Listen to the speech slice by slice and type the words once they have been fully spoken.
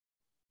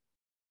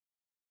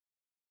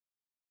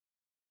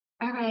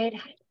All right.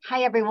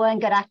 Hi, everyone.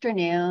 Good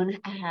afternoon.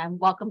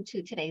 Welcome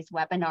to today's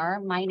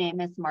webinar. My name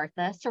is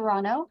Martha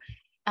Serrano.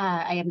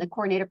 I am the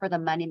coordinator for the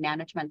Money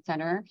Management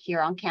Center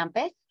here on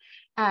campus.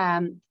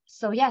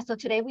 So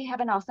today we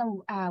have an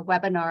awesome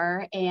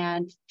webinar.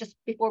 And just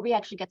before we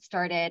actually get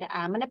started,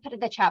 I'm going to put in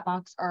the chat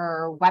box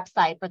our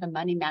website for the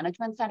Money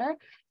Management Center.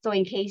 So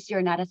in case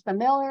you're not as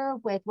familiar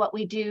with what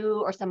we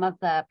do or some of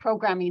the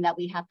programming that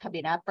we have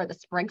coming up for the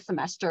spring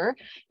semester,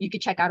 you can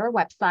check out our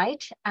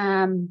website.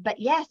 But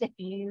yes, if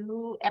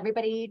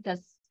everybody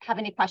does have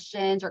any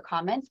questions or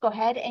comments, go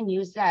ahead and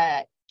use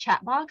the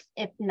chat box.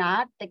 If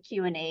not, the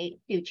Q&A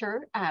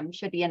feature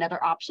should be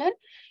another option.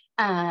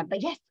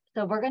 But yes,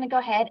 so we're going to go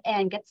ahead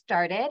and get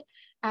started.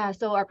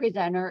 So our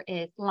presenter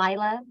is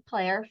Laila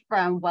Plair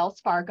from Wells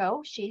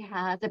Fargo. She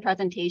has a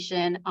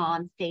presentation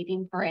on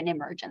saving for an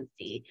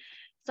emergency.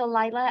 So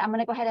Laila, I'm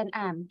going to go ahead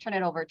and turn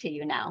it over to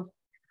you now.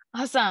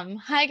 Awesome.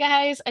 Hi,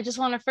 guys. I just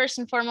want to first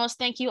and foremost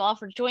thank you all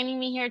for joining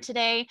me here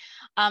today.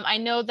 I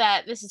know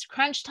that this is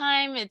crunch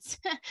time. It's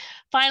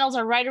finals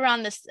are right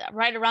around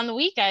the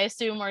week, I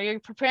assume, or you're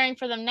preparing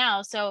for them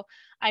now. So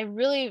I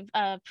really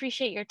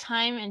appreciate your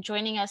time and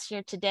joining us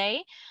here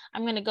today.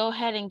 I'm going to go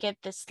ahead and get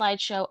this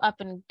slideshow up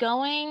and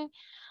going.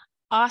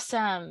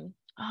 Awesome.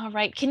 All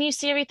right. Can you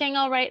see everything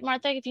all right,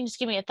 Martha? If you can just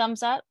give me a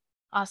thumbs up.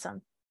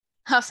 Awesome.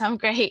 Awesome.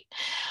 Great.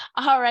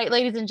 All right,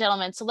 ladies and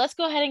gentlemen. So let's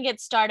go ahead and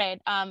get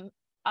started.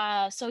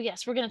 So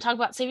yes, we're going to talk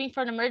about saving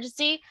for an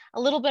emergency,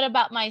 a little bit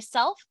about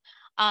myself.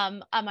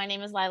 My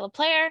name is Laila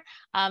Plair.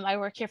 I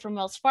work here from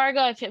Wells Fargo.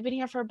 I've been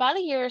here for about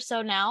a year or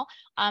so now.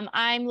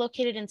 I'm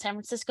located in San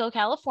Francisco,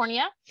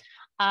 California.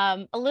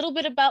 A little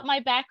bit about my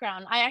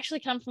background. I actually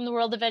come from the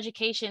world of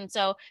education,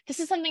 so this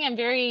is something I'm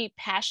very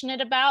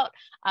passionate about.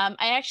 I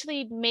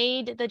actually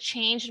made the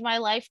change in my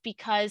life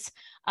because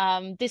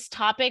this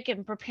topic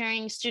and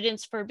preparing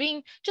students for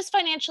being just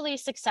financially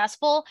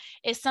successful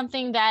is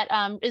something that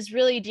is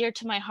really dear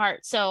to my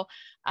heart. So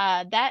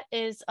that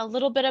is a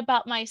little bit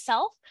about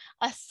myself.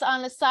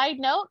 On a side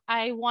note,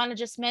 I want to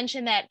just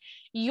mention that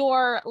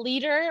your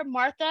leader,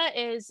 Martha,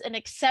 is an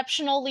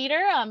exceptional leader.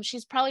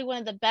 She's probably one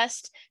of the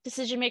best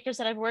decision makers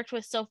that I've worked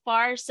with so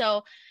far.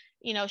 So,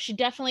 you know, she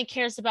definitely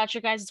cares about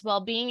your guys'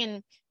 well-being.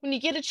 And when you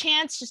get a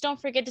chance, just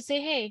don't forget to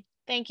say, hey,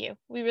 thank you.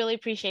 We really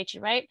appreciate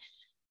you, right?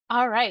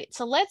 All right,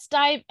 so let's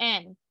dive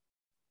in.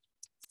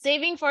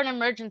 Saving for an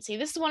emergency.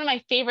 This is one of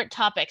my favorite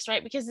topics,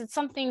 right? Because it's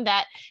something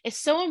that is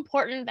so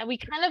important that we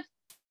kind of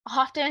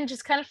often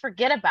just kind of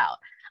forget about.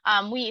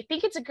 We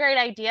think it's a great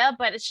idea,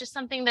 but it's just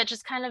something that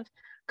just kind of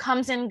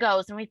comes and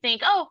goes. And we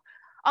think, oh,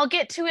 I'll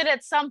get to it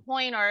at some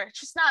point, or it's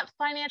just not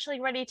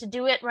financially ready to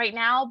do it right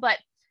now. But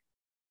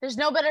there's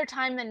no better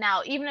time than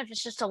now, even if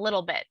it's just a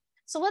little bit.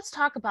 So let's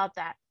talk about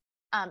that.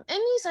 In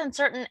these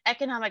uncertain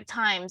economic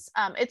times,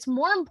 it's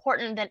more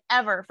important than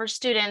ever for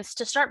students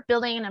to start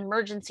building an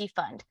emergency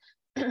fund.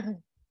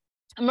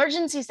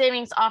 Emergency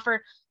savings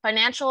offer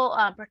financial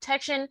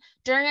protection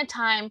during a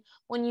time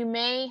when you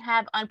may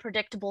have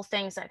unpredictable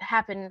things that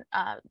happen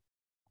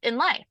in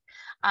life.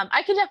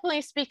 I can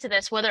definitely speak to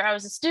this, whether I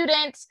was a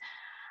student,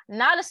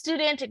 not a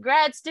student, a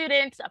grad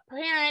student, a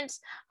parent.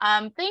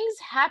 Things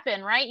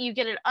happen, right? You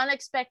get an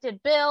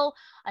unexpected bill,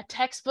 a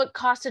textbook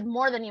costed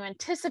more than you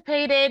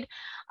anticipated,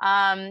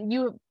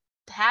 you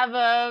have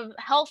a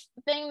health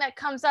thing that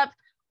comes up.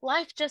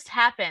 Life just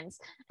happens.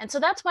 And so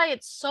that's why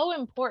it's so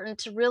important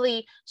to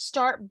really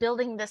start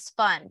building this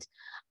fund.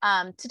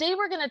 Today,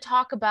 we're going to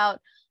talk about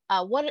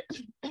what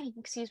an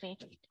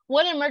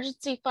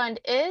emergency fund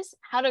is,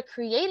 how to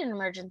create an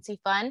emergency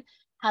fund,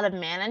 how to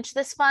manage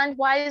this fund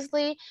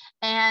wisely,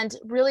 and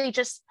really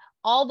just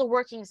all the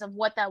workings of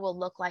what that will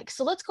look like.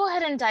 So let's go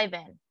ahead and dive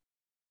in.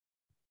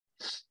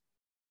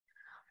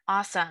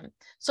 Awesome.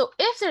 So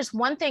if there's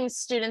one thing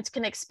students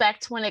can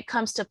expect when it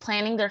comes to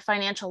planning their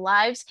financial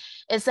lives,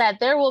 is that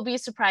there will be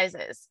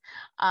surprises.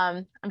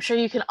 I'm sure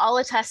you can all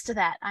attest to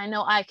that. I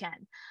know I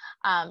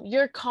can.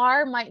 Your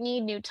car might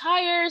need new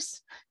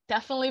tires.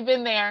 Definitely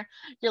been there.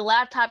 Your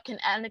laptop can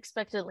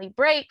unexpectedly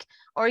break,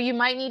 or you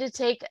might need to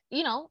take,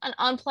 an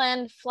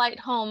unplanned flight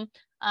home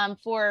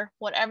for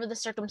whatever the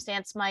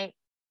circumstance might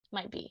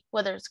be,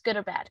 whether it's good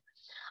or bad.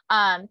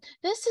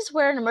 This is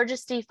where an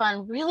emergency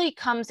fund really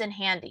comes in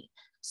handy.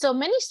 So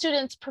many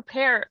students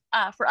prepare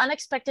for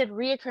unexpected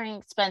reoccurring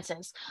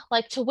expenses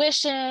like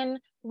tuition,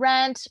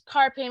 rent,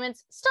 car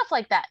payments, stuff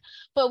like that.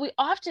 But we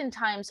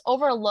oftentimes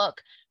overlook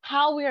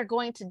how we are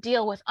going to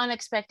deal with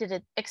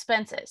unexpected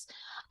expenses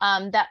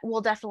that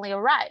will definitely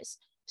arise.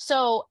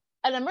 So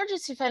an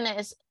emergency fund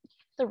is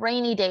the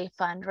rainy day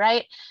fund,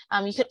 right?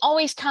 You can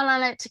always count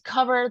on it to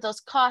cover those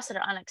costs that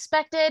are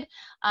unexpected.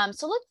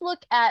 So let's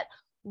look at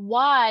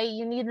why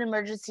you need an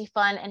emergency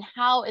fund and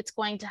how it's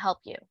going to help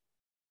you.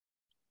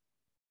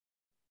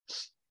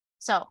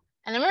 So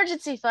an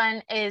emergency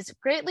fund is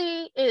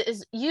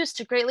used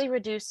to greatly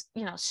reduce,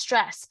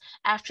 stress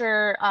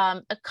after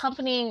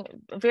accompanying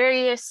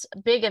various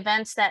big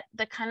events that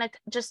kind of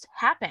just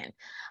happen.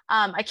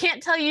 I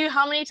can't tell you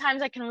how many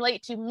times I can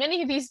relate to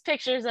many of these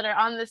pictures that are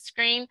on the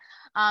screen.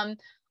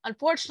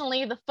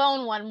 Unfortunately, the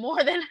phone one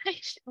more than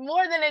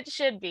it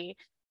should be.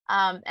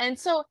 And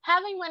so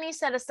having money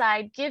set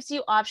aside gives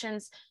you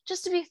options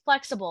just to be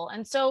flexible.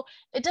 And so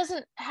it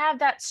doesn't have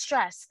that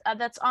stress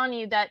that's on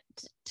you that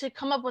to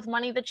come up with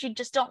money that you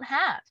just don't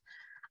have.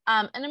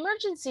 An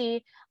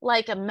emergency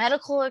like a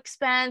medical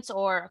expense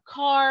or a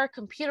car,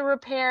 computer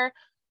repair,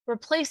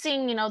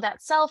 replacing,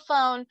 that cell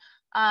phone,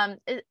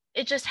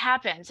 it just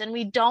happens and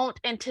we don't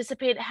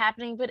anticipate it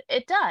happening, but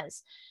it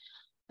does.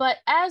 But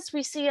as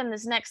we see on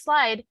this next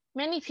slide,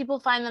 many people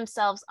find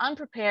themselves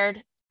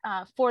unprepared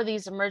for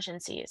these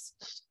emergencies.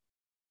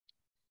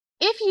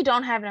 If you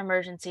don't have an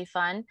emergency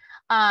fund,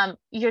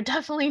 you're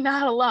definitely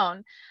not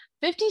alone.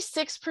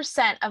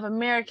 56% of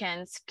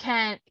Americans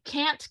can't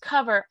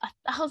cover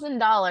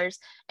 $1,000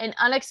 in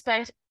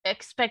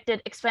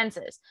unexpected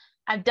expenses.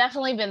 I've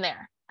definitely been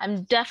there.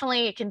 Can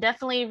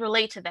definitely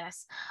relate to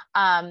this.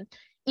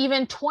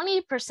 Even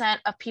 20%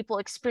 of people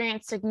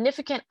experience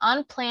significant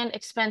unplanned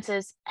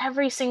expenses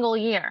every single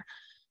year.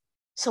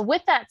 So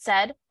with that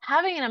said,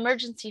 having an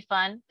emergency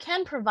fund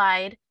can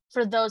provide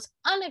for those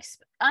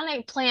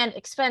unplanned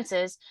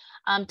expenses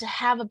to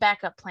have a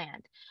backup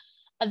plan.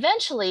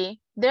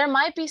 Eventually, there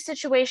might be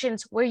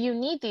situations where you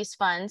need these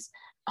funds,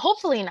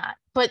 hopefully not,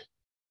 but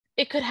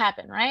it could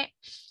happen, right?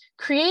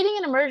 Creating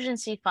an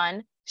emergency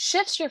fund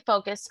shifts your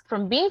focus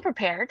from being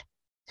prepared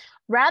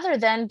rather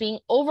than being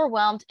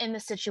overwhelmed in the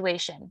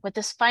situation with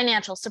this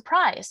financial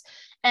surprise.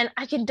 And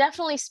I can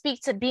definitely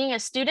speak to being a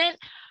student.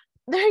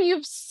 You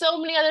have so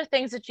many other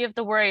things that you have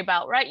to worry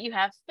about, right? You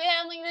have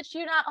family that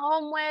you're not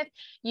home with,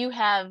 you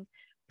have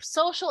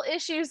social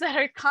issues that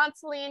are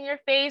constantly in your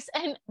face,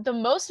 and the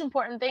most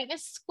important thing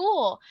is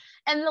school.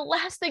 And the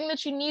last thing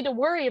that you need to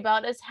worry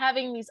about is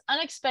having these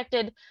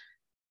unexpected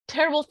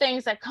terrible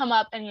things that come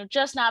up and you're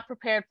just not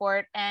prepared for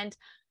it. And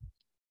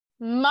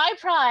my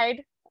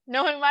pride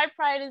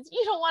is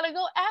you don't want to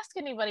go ask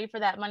anybody for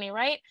that money,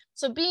 right?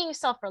 So being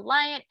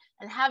self-reliant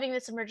and having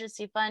this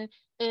emergency fund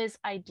is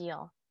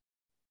ideal.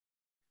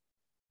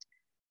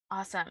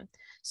 Awesome.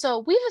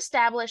 So we've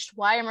established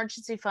why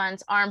emergency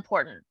funds are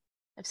important.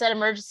 I've said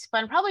emergency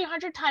fund probably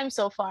 100 times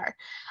so far.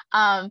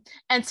 And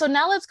so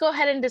now let's go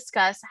ahead and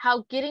discuss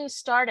how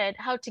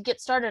to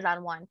get started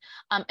on one.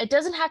 It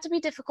doesn't have to be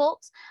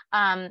difficult.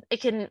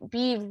 It can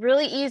be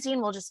really easy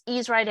and we'll just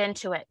ease right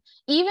into it.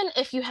 Even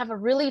if you have a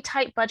really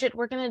tight budget,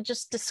 we're going to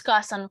just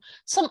discuss on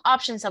some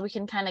options that we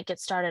can kind of get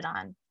started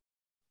on.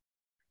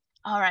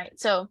 All right,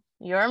 so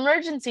your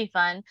emergency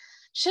fund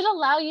should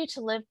allow you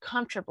to live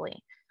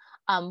comfortably.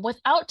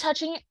 Without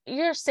touching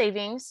your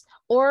savings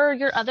or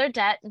your other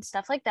debt and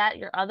stuff like that,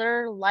 your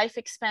other life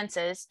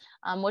expenses,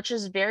 which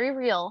is very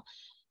real.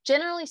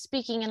 Generally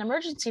speaking, an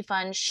emergency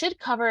fund should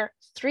cover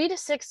 3 to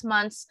 6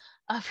 months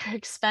of your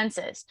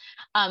expenses.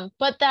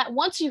 But that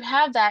once you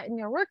have that in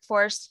your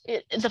workforce,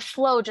 the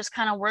flow just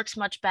kind of works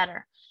much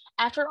better.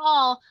 After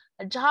all,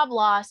 a job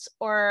loss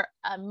or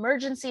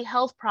emergency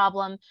health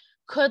problem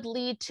could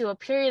lead to a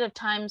period of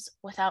times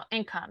without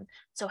income.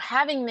 So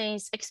having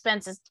these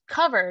expenses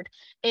covered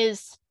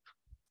is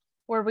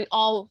where we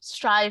all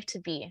strive to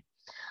be.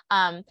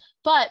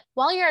 But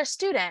while you're a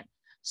student,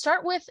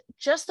 start with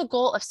just the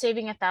goal of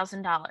saving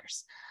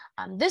 $1,000.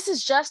 This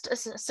is just a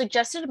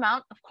suggested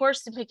amount, of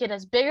course, to make it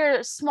as big or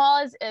as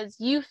small as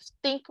you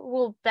think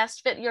will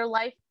best fit your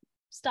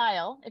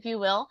lifestyle, if you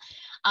will.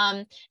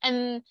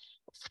 And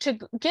to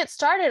get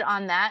started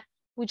on that,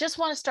 we just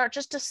want to start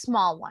just a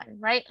small one,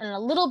 right? And a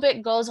little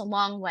bit goes a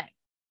long way.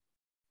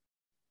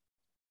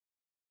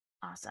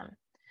 Awesome.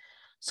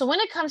 So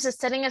when it comes to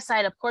setting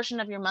aside a portion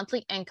of your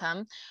monthly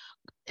income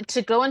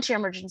to go into your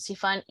emergency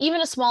fund, even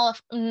a small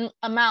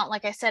amount,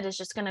 like I said, is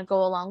just going to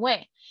go a long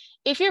way.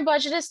 If your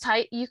budget is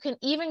tight, you can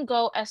even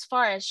go as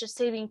far as just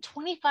saving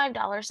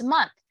 $25 a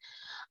month.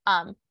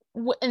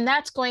 And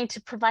that's going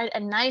to provide a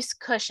nice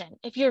cushion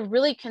if you're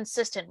really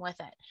consistent with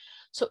it.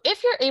 So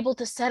if you're able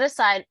to set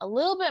aside a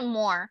little bit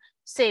more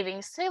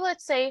savings,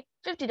 let's say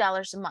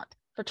 $50 a month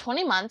for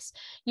 20 months,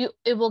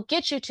 it will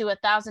get you to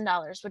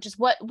 $1,000, which is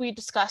what we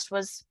discussed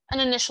was an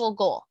initial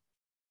goal.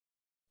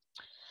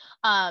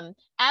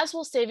 As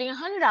well, saving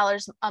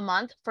 $100 a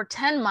month for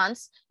 10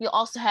 months, you'll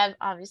also have,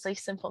 obviously,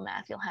 simple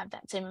math, you'll have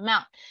that same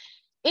amount.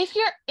 If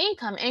your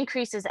income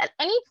increases at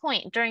any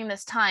point during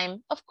this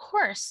time, of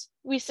course,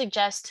 we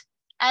suggest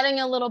adding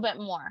a little bit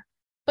more,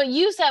 but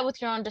use that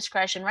with your own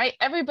discretion, right?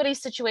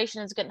 Everybody's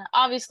situation is going to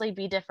obviously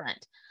be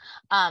different.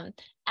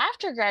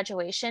 After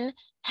graduation,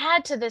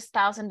 add to this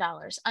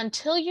 $1,000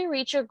 until you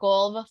reach your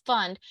goal of a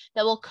fund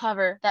that will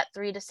cover that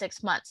 3 to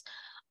 6 months.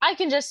 I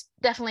can just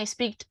definitely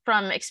speak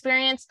from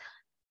experience.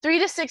 3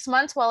 to 6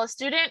 months while a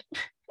student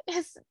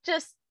is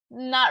just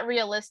not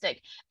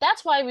realistic.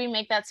 That's why we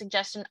make that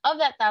suggestion of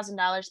that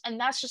 $1,000, and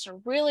that's just a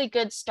really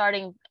good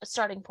starting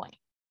point.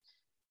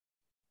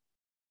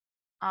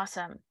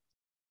 Awesome.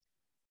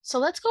 So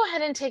let's go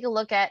ahead and take a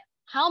look at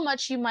how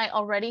much you might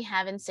already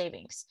have in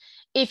savings.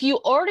 If you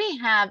already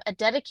have a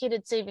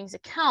dedicated savings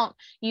account,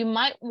 you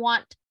might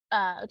want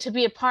to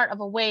be a part of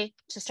a way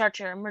to start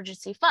your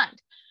emergency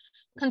fund.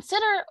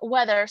 Consider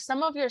whether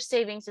some of your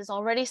savings is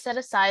already set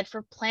aside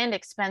for planned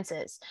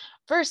expenses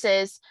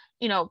versus,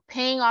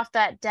 paying off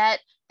that debt,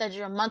 that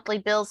your monthly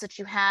bills that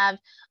you have.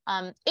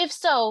 If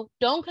so,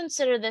 don't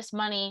consider this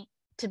money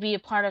to be a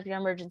part of your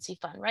emergency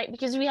fund, right?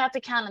 Because we have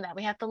to count on that.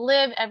 We have to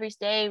live every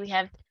day. We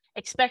have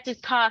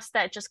expected costs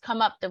that just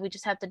come up that we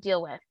just have to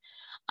deal with.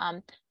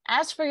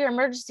 As for your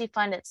emergency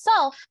fund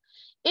itself,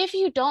 if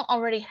you don't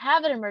already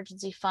have an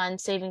emergency fund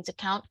savings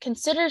account,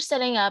 consider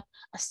setting up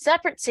a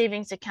separate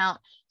savings account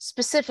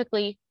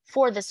specifically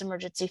for this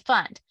emergency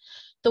fund.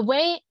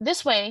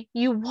 This way,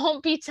 you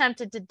won't be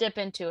tempted to dip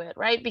into it,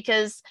 right?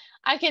 Because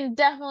I can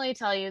definitely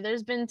tell you,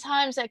 there's been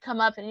times that come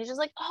up and you're just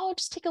like, oh,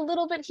 just take a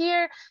little bit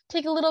here,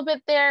 take a little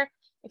bit there.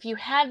 If you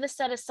have this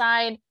set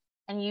aside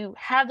and you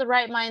have the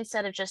right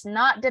mindset of just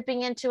not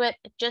dipping into it,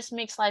 it just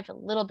makes life a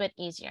little bit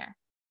easier.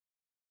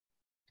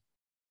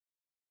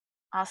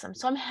 Awesome.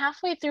 So I'm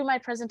halfway through my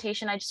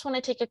presentation. I just want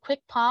to take a quick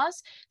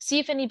pause, see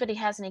if anybody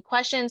has any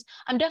questions.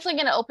 I'm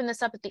definitely going to open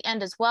this up at the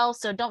end as well,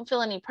 so don't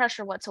feel any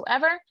pressure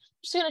whatsoever. I'm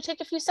just going to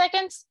take a few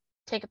seconds,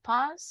 take a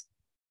pause.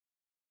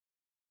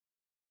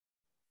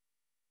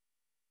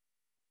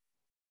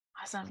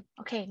 Awesome.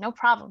 Okay, no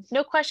problem.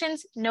 No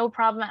questions, no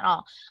problem at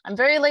all. I'm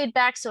very laid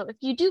back, so if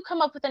you do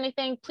come up with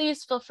anything,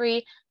 please feel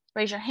free,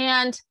 raise your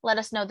hand, let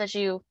us know that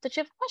you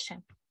have a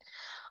question.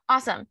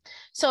 Awesome.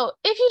 So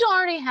if you don't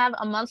already have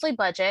a monthly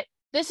budget,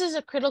 this is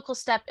a critical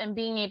step in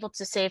being able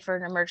to save for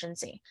an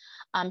emergency.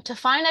 To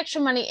find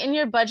extra money in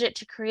your budget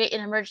to create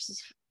an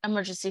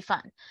emergency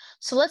fund.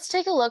 So let's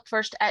take a look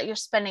first at your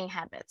spending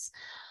habits.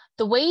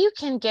 The way you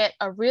can get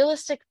a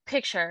realistic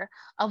picture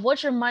of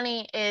what your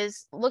money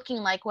is looking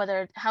like,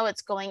 how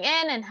it's going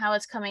in and how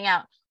it's coming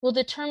out, will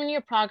determine your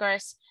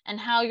progress and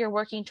how you're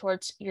working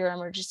towards your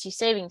emergency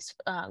savings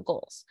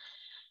goals.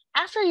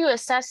 After you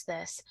assess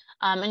this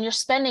and your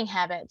spending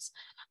habits,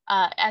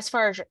 as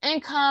far as your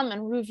income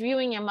and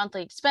reviewing your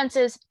monthly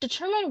expenses,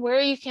 determine where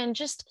you can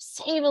just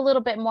save a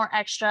little bit more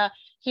extra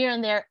here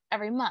and there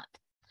every month.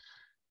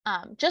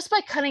 Just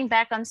by cutting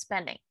back on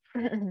spending.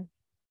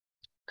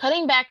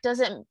 Cutting back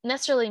doesn't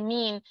necessarily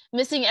mean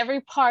missing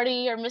every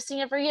party or missing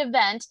every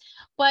event,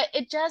 but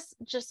it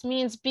just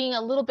means being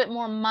a little bit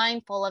more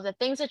mindful of the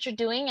things that you're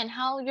doing and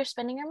how you're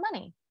spending your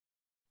money.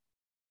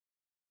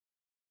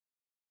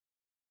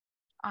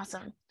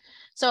 Awesome.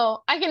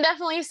 So I can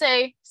definitely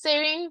say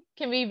saving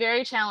can be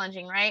very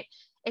challenging, right?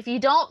 If you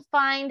don't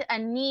find a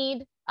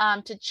need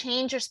to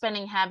change your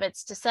spending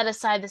habits, to set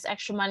aside this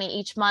extra money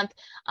each month,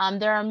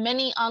 there are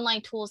many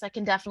online tools that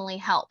can definitely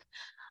help.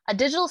 A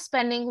digital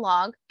spending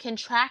log can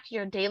track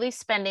your daily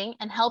spending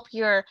and help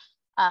your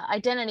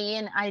identity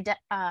and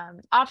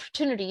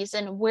opportunities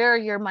and where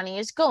your money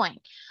is going.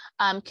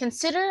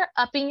 Consider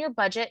upping your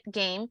budget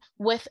game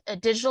with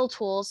digital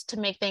tools to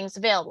make things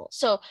available.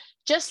 So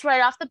just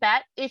right off the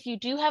bat, if you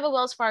do have a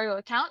Wells Fargo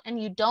account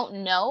and you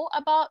don't know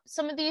about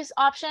some of these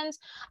options,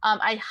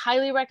 I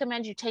highly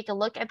recommend you take a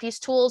look at these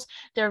tools.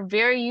 They're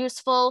very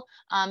useful.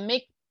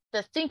 Make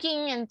the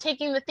thinking and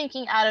taking the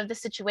thinking out of the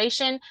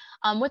situation.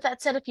 With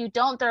that said, if you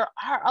don't, there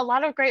are a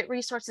lot of great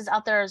resources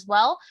out there as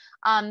well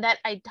that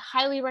I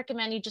highly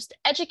recommend you just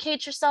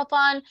educate yourself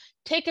on,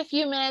 take a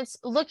few minutes,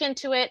 look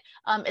into it.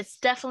 It's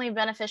definitely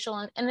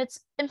beneficial and it's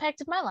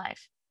impacted my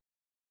life.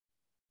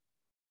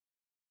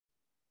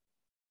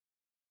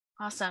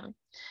 Awesome.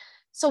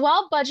 So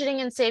while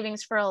budgeting and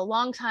savings for a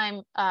long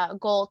time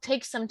goal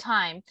takes some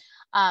time,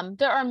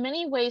 there are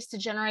many ways to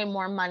generate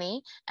more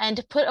money and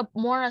to put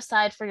more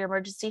aside for your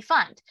emergency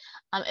fund.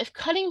 If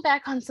cutting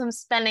back on some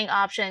spending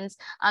options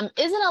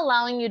isn't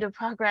allowing you to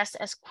progress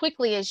as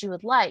quickly as you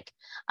would like,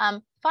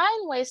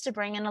 find ways to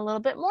bring in a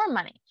little bit more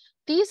money.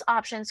 These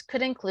options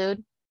could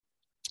include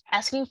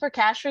asking for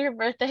cash for your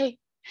birthday.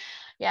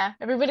 Yeah,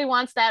 everybody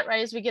wants that,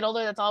 right? As we get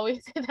older, that's all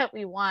we that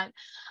we want.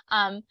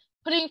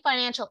 Putting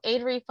financial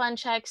aid refund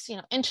checks,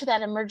 into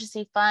that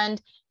emergency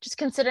fund, just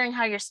considering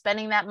how you're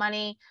spending that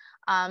money.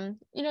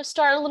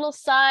 Start a little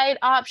side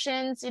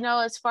options,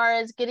 as far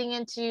as getting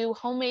into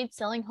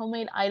selling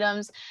homemade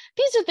items.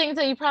 These are things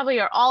that you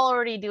probably are all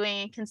already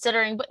doing and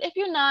considering, but if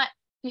you're not,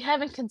 you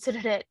haven't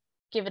considered it,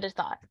 give it a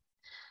thought.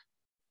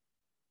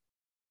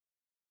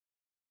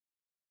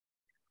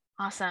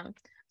 Awesome.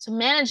 So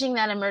managing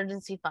that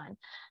emergency fund.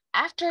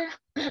 After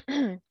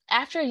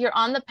you're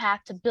on the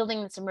path to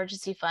building this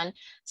emergency fund,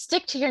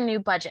 stick to your new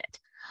budget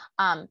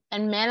and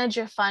manage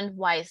your fund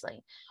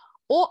wisely.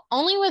 Or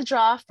only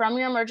withdraw from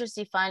your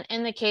emergency fund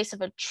in the case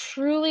of a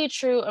truly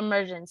true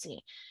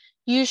emergency.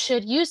 You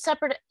should use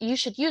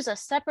a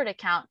separate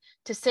account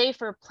to save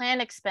for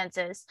planned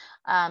expenses,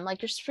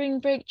 like your spring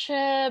break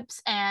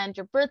trips and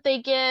your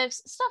birthday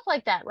gifts, stuff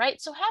like that,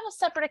 right? So have a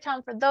separate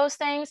account for those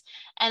things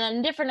and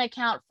a different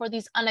account for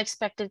these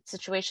unexpected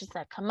situations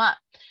that come up.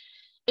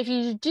 If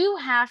you do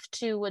have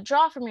to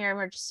withdraw from your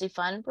emergency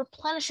fund,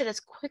 replenish it as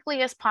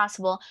quickly as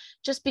possible,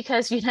 just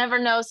because you never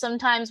know,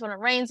 sometimes when it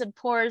rains and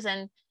pours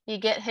and you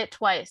get hit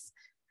twice.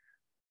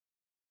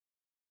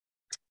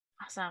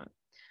 Awesome.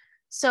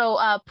 So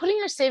putting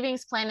your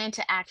savings plan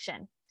into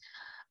action.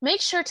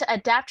 Make sure to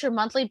adapt your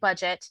monthly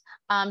budget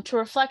to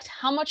reflect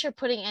how much you're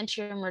putting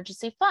into your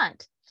emergency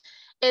fund.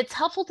 It's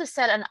helpful to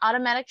set an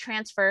automatic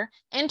transfer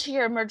into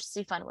your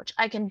emergency fund, which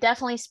I can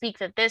definitely speak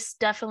that this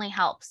definitely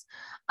helps.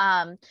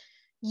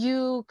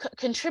 You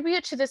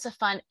contribute to this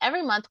fund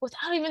every month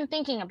without even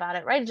thinking about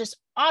it, right? It just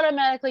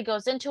automatically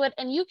goes into it,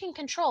 and you can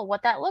control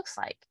what that looks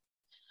like.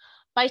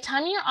 By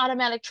timing your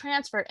automatic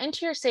transfer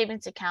into your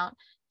savings account,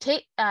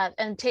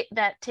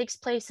 that takes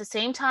place the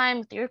same time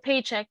with your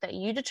paycheck that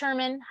you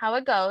determine how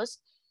it goes.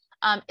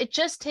 It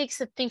just takes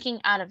the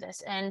thinking out of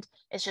this, and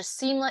it's just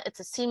seamless. It's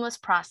a seamless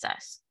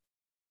process.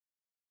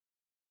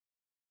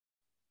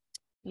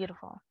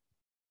 Beautiful.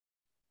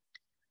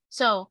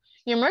 So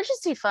your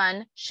emergency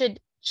fund should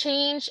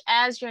change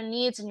as your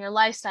needs and your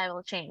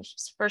lifestyle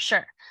changes, for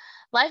sure.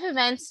 Life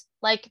events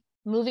like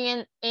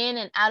moving in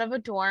and out of a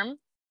dorm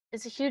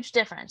is a huge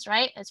difference,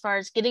 right? As far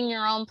as getting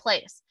your own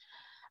place.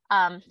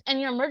 And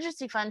your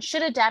emergency fund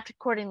should adapt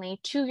accordingly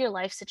to your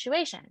life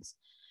situations.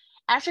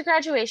 After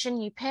graduation,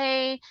 you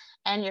pay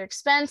and your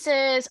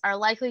expenses are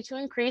likely to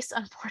increase,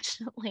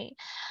 unfortunately.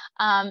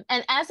 And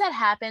as that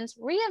happens,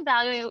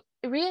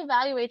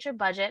 reevaluate your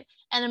budget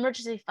and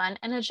emergency fund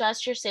and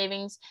adjust your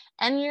savings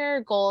and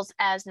your goals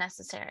as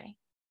necessary.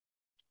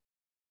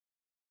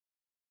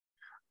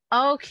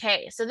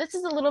 Okay, so this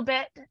is a little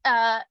bit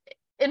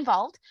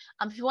involved.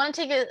 If you want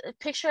to take a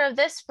picture of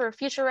this for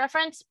future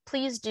reference,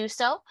 please do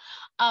so.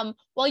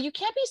 While you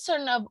can't be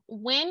certain of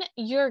when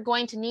you're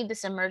going to need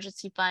this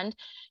emergency fund,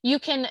 you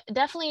can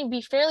definitely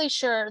be fairly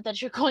sure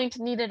that you're going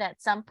to need it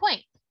at some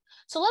point.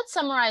 So let's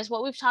summarize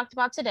what we've talked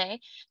about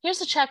today.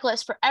 Here's a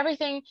checklist for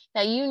everything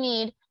that you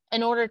need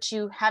in order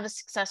to have a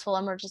successful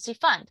emergency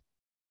fund.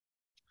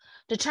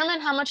 Determine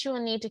how much you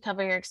will need to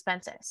cover your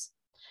expenses.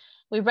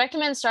 We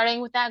recommend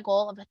starting with that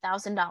goal of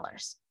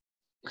 $1,000.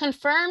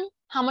 Confirm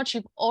how much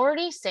you've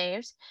already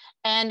saved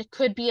and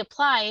could be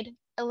applied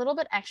a little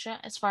bit extra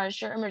as far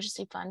as your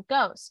emergency fund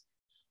goes.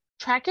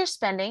 Track your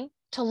spending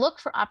to look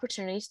for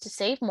opportunities to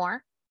save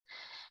more,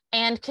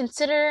 and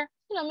consider,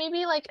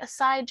 maybe like a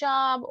side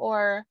job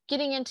or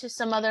getting into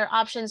some other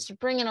options to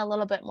bring in a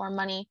little bit more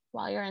money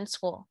while you're in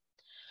school.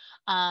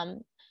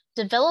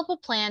 Develop a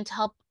plan to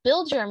help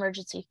build your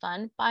emergency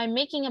fund by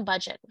making a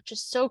budget, which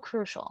is so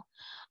crucial.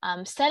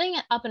 Setting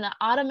it up in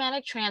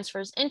automatic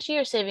transfers into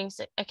your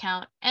savings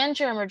account and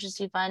your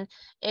emergency fund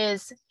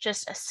is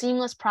just a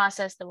seamless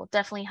process that will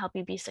definitely help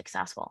you be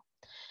successful.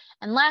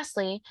 And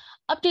lastly,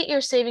 update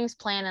your savings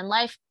plan and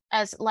life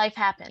as life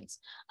happens,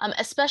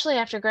 especially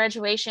after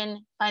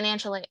graduation.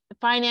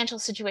 Financial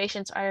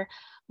situations are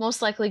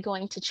most likely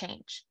going to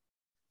change.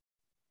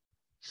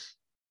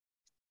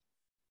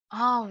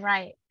 All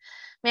right.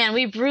 Man,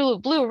 we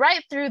blew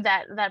right through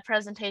that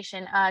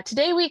presentation.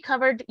 Today we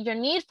covered your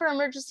need for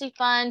emergency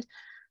fund,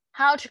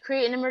 how to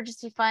create an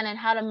emergency fund, and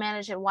how to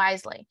manage it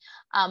wisely.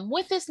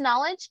 With this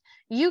knowledge,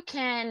 you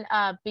can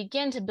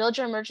begin to build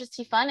your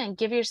emergency fund and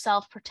give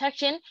yourself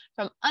protection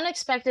from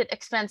unexpected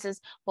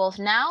expenses, both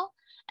now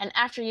and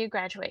after you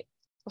graduate.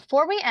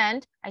 Before we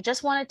end, I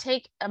just want to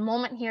take a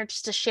moment here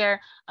just to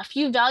share a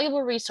few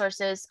valuable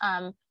resources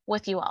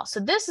with you all. So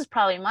this is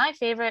probably my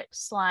favorite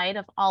slide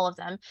of all of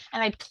them,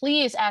 and I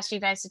please ask you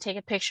guys to take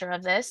a picture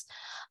of this.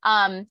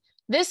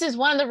 This is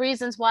one of the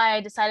reasons why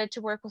I decided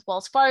to work with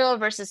Wells Fargo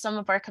versus some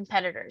of our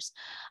competitors.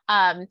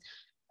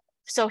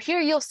 So here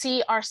you'll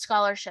see our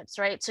scholarships,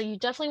 right? So you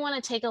definitely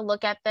want to take a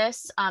look at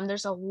this.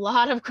 There's a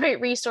lot of great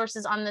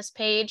resources on this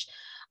page.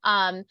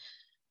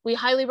 We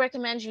highly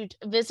recommend you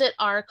visit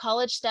our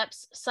College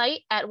Steps site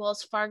at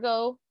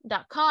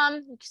wellsfargo.com.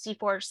 You can see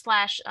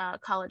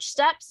 /college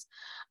steps.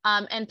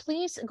 And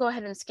please go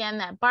ahead and scan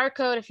that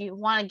barcode. If you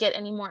want to get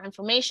any more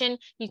information,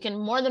 you can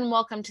more than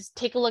welcome to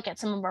take a look at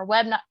some of our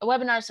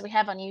webinars that we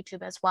have on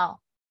YouTube as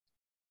well.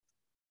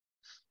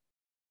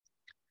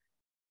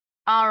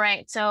 All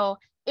right, so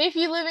if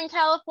you live in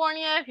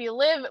California, if you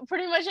live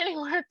pretty much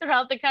anywhere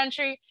throughout the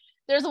country,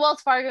 there's a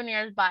Wells Fargo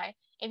nearby.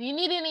 If you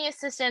need any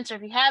assistance or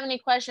if you have any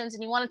questions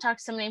and you want to talk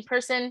to somebody in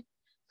person,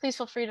 please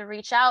feel free to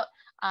reach out.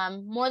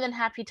 I'm more than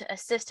happy to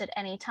assist at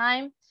any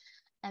time.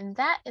 And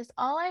that is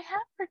all I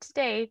have for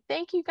today.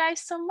 Thank you guys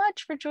so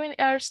much for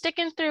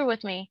sticking through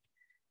with me.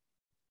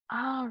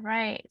 All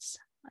right,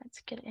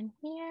 let's get in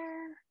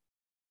here.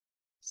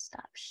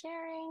 Stop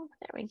sharing.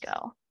 There we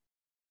go.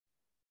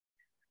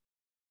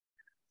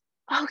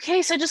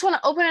 Okay, so I just want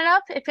to open it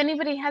up. If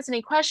anybody has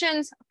any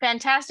questions,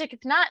 fantastic.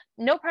 If not,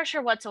 no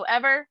pressure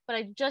whatsoever. But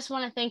I just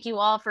want to thank you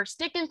all for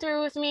sticking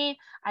through with me.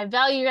 I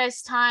value you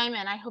guys' time,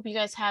 and I hope you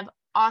guys have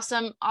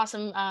awesome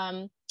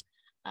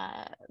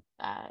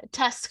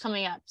tests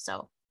coming up.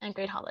 And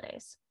great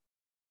holidays.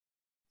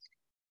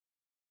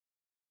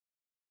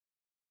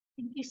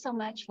 Thank you so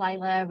much,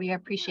 Laila. We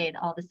appreciate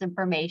all this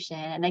information.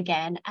 And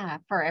again,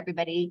 for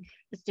everybody,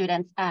 the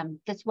students,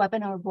 this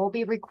webinar will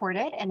be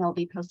recorded and it'll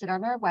be posted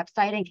on our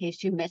website in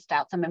case you missed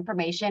out some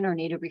information or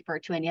need to refer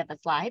to any of the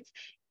slides.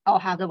 I'll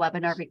have the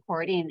webinar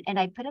recording, and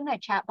I put in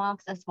that chat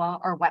box as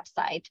well our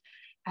website.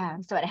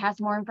 So it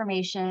has more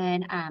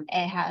information.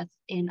 It has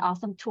an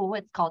awesome tool.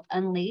 It's called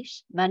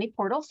Unleash Money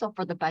Portal. So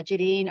for the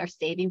budgeting or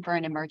saving for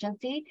an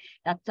emergency,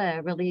 that's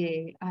a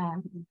really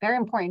very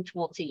important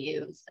tool to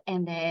use.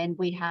 And then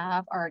we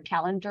have our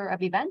calendar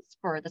of events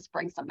for the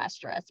spring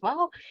semester as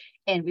well.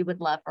 And we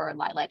would love for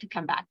Laila to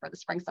come back for the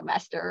spring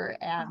semester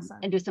Awesome.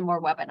 and do some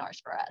more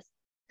webinars for us.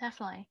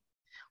 Definitely.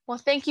 Well,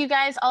 thank you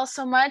guys all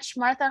so much.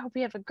 Martha, I hope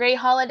you have a great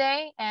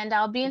holiday, and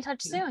I'll be in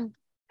touch soon.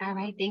 All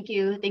right. Thank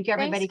you. Thank you,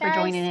 everybody, Thanks,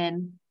 for joining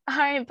in. All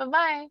right.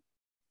 Bye-bye.